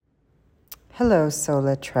Hello,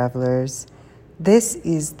 Sola Travelers. This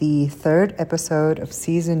is the third episode of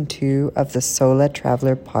Season 2 of the Sola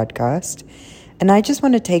Traveler podcast, and I just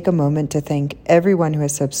want to take a moment to thank everyone who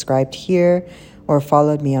has subscribed here or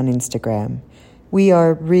followed me on Instagram. We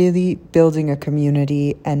are really building a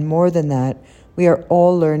community, and more than that, we are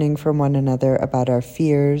all learning from one another about our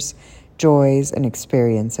fears, joys, and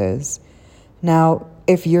experiences. Now,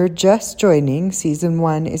 if you're just joining, Season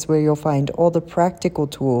 1 is where you'll find all the practical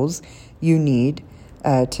tools you need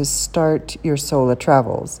to start your Sola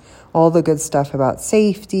travels. All the good stuff about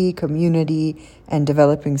safety, community, and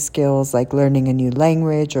developing skills like learning a new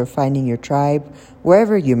language or finding your tribe,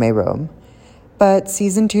 wherever you may roam. But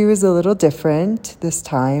Season 2 is a little different this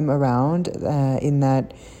time around in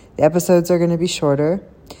that the episodes are going to be shorter.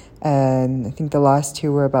 I think the last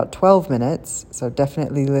two were about 12 minutes, so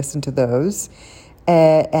definitely listen to those.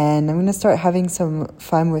 And I'm going to start having some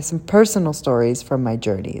fun with some personal stories from my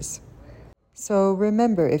journeys. So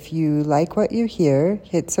remember, if you like what you hear,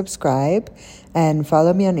 hit subscribe and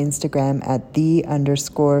follow me on Instagram at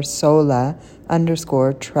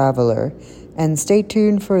 _Sola_Traveler, and stay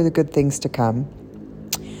tuned for the good things to come.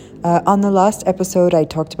 On the last episode, I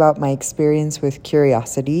talked about my experience with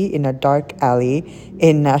curiosity in a dark alley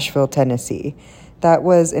in Nashville, Tennessee. That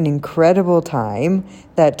was an incredible time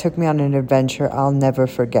that took me on an adventure I'll never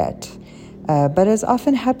forget. But as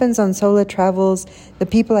often happens on Sola travels, the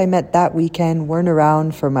people I met that weekend weren't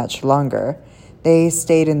around for much longer. They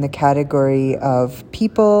stayed in the category of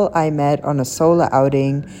people I met on a Sola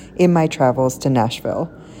outing in my travels to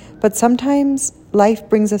Nashville. But sometimes life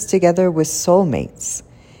brings us together with soulmates.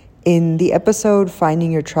 In the episode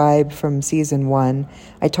Finding Your Tribe from Season 1,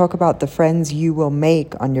 I talk about the friends you will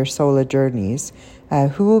make on your Sola journeys,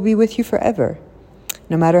 who will be with you forever.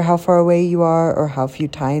 No matter how far away you are or how few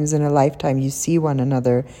times in a lifetime you see one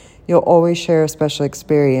another, you'll always share a special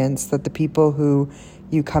experience that the people who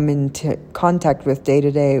you come into contact with day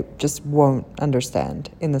to day just won't understand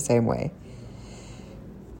in the same way.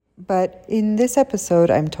 But in this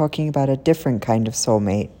episode, I'm talking about a different kind of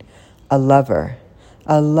soulmate, a lover.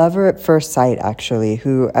 A lover at first sight, actually,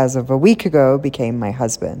 who, as of a week ago, became my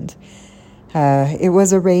husband. It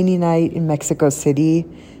was a rainy night in Mexico City.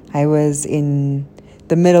 I was in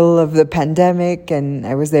the middle of the pandemic, and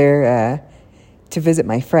I was there to visit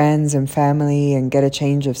my friends and family and get a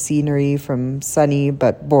change of scenery from sunny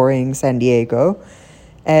but boring San Diego.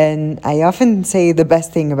 And I often say the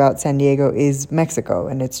best thing about San Diego is Mexico,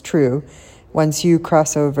 and it's true. Once you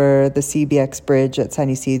cross over the CBX bridge at San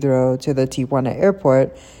Isidro to the Tijuana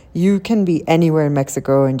airport, you can be anywhere in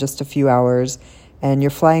Mexico in just a few hours, and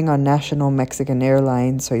you're flying on national Mexican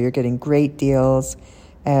Airlines, so you're getting great deals.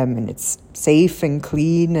 And it's safe and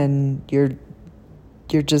clean, and you're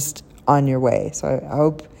just on your way. So I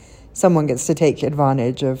hope someone gets to take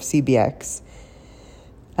advantage of CBX.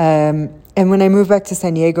 And when I moved back to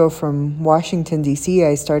San Diego from Washington, D.C.,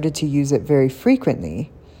 I started to use it very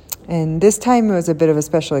frequently. And this time it was a bit of a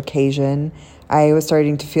special occasion. I was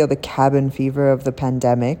starting to feel the cabin fever of the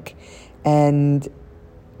pandemic, and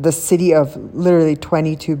the city of literally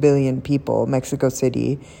 22 billion people, Mexico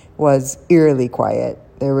City, was eerily quiet.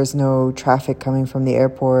 There was no traffic coming from the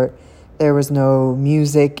airport. There was no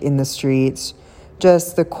music in the streets.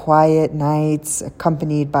 Just the quiet nights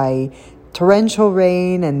accompanied by torrential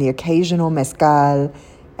rain and the occasional mezcal.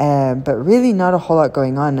 But really not a whole lot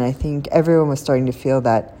going on. And I think everyone was starting to feel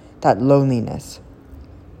that loneliness.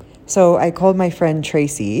 So I called my friend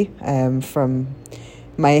Tracy from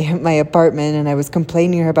my apartment, and I was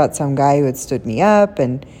complaining to her about some guy who had stood me up.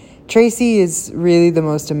 And Tracy is really the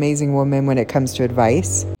most amazing woman when it comes to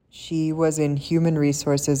advice. She was in human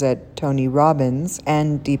resources at Tony Robbins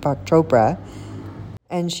and Deepak Chopra,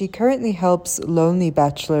 and she currently helps lonely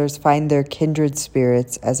bachelors find their kindred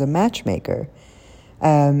spirits as a matchmaker.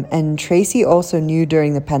 And Tracy also knew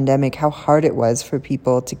during the pandemic how hard it was for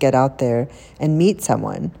people to get out there and meet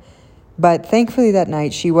someone. But thankfully that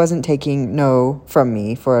night she wasn't taking no from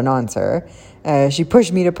me for an answer. She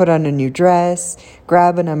pushed me to put on a new dress,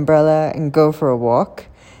 grab an umbrella, and go for a walk.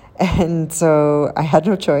 And so I had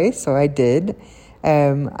no choice, so I did.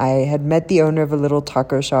 I had met the owner of a little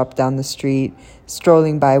taco shop down the street,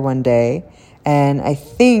 strolling by one day. And I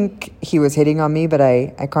think he was hitting on me, but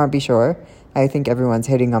I can't be sure. I think everyone's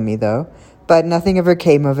hitting on me, though. But nothing ever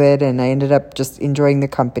came of it, and I ended up just enjoying the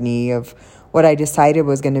company of what I decided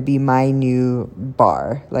was going to be my new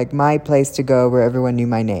bar, like my place to go where everyone knew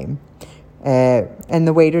my name. And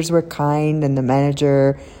the waiters were kind, and the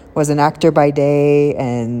manager was an actor by day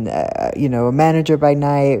and, a manager by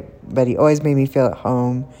night, but he always made me feel at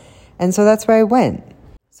home. And so that's where I went.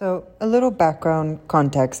 So, a little background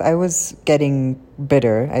context. I was getting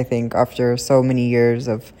bitter, I think, after so many years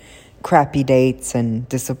of crappy dates and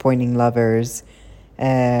disappointing lovers.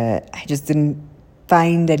 I just didn't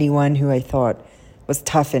find anyone who I thought was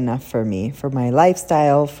tough enough for me, for my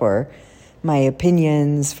lifestyle, for my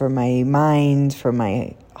opinions, for my mind, for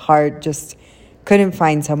my heart. Just couldn't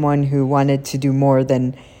find someone who wanted to do more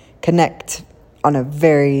than connect on a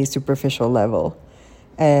very superficial level.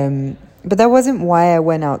 But that wasn't why I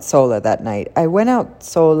went out sola that night. I went out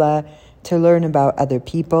sola to learn about other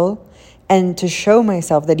people and to show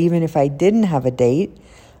myself that even if I didn't have a date,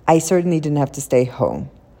 I certainly didn't have to stay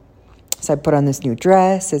home. So I put on this new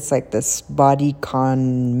dress. It's like this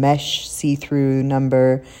bodycon mesh see-through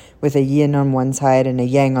number with a yin on one side and a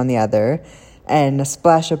yang on the other, and a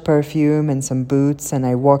splash of perfume and some boots, and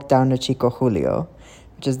I walked down to Chico Julio,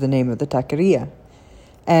 which is the name of the taqueria.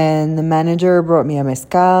 And the manager brought me a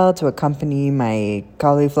mezcal to accompany my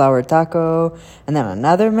cauliflower taco, and then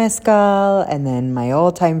another mezcal, and then my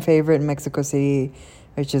all-time favorite in Mexico City,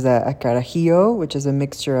 which is a carajillo, which is a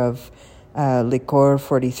mixture of licor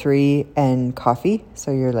 43 and coffee.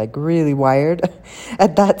 So you're like really wired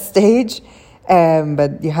at that stage,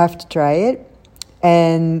 but you have to try it.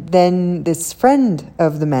 And then this friend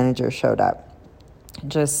of the manager showed up,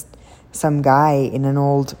 just some guy in an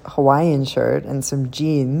old Hawaiian shirt and some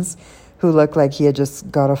jeans who looked like he had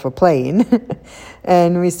just got off a plane.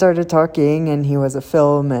 And we started talking, and he was a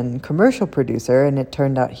film and commercial producer, and it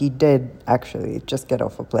turned out he did actually just get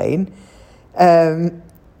off a plane. And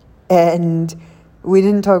we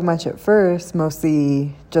didn't talk much at first,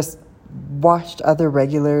 mostly just watched other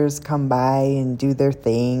regulars come by and do their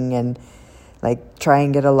thing and like try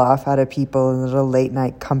and get a laugh out of people in a little late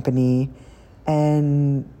night company.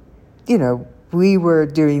 And you know, we were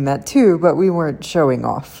doing that too, but we weren't showing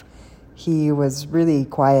off. He was really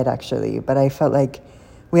quiet, actually, but I felt like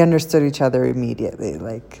we understood each other immediately.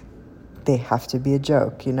 Like, they have to be a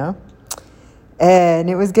joke, you know? And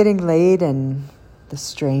it was getting late, and the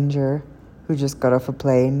stranger who just got off a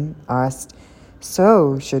plane asked,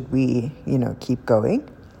 so should we, keep going?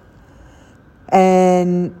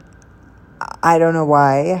 And I don't know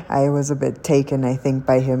why. I was a bit taken, I think,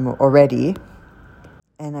 by him already.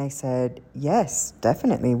 And I said, yes,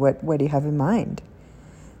 definitely. What do you have in mind?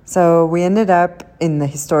 So we ended up in the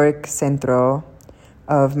historic centro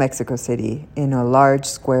of Mexico City in a large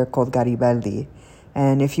square called Garibaldi.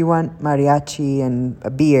 And if you want mariachi and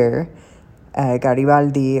a beer,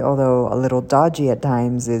 Garibaldi, although a little dodgy at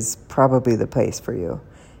times, is probably the place for you.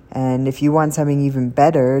 And if you want something even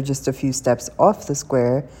better, just a few steps off the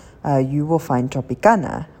square, you will find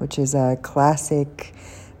Tropicana, which is a classic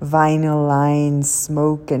vinyl-lined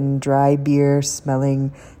smoke and dry beer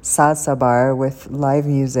smelling salsa bar with live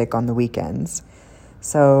music on the weekends.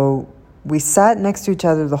 So we sat next to each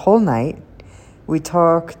other the whole night. We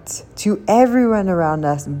talked to everyone around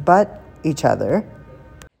us but each other.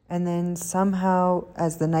 And then somehow,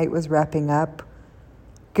 as the night was wrapping up,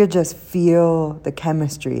 could just feel the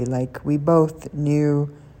chemistry. Like we both knew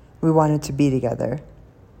we wanted to be together.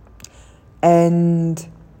 And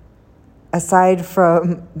aside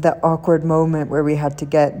from the awkward moment where we had to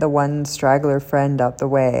get the one straggler friend out the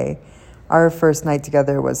way, our first night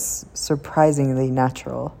together was surprisingly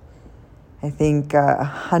natural. I think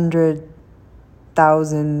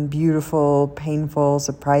 100,000 beautiful, painful,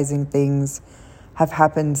 surprising things have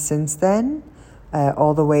happened since then,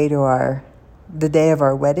 all the way to the day of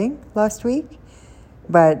our wedding last week.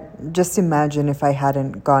 But just imagine if I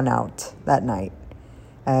hadn't gone out that night.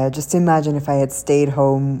 Just imagine if I had stayed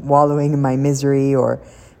home wallowing in my misery or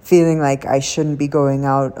feeling like I shouldn't be going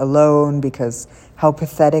out alone because how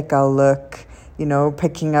pathetic I'll look,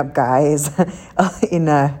 picking up guys in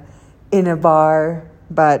a bar.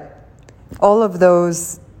 But all of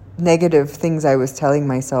those negative things I was telling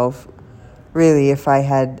myself, really, if I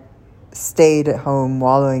had stayed at home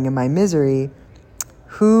wallowing in my misery,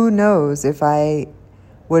 who knows if I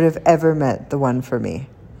would have ever met the one for me.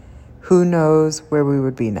 Who knows where we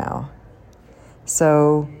would be now?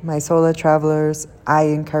 So, my Sola Travelers, I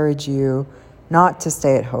encourage you not to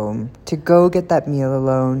stay at home, to go get that meal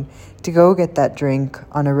alone, to go get that drink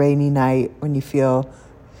on a rainy night when you feel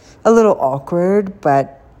a little awkward,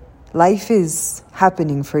 but life is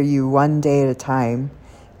happening for you one day at a time,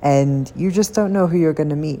 and you just don't know who you're going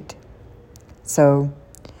to meet. So,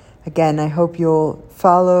 again, I hope you'll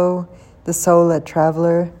follow the Sola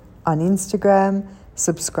Traveler on Instagram,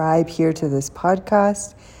 subscribe here to this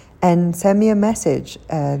podcast, and send me a message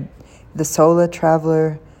at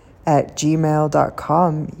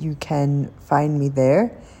thesolatraveler@gmail.com. You can find me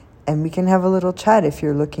there, and we can have a little chat if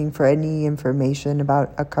you're looking for any information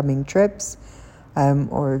about upcoming trips.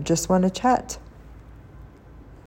 or just want to chat.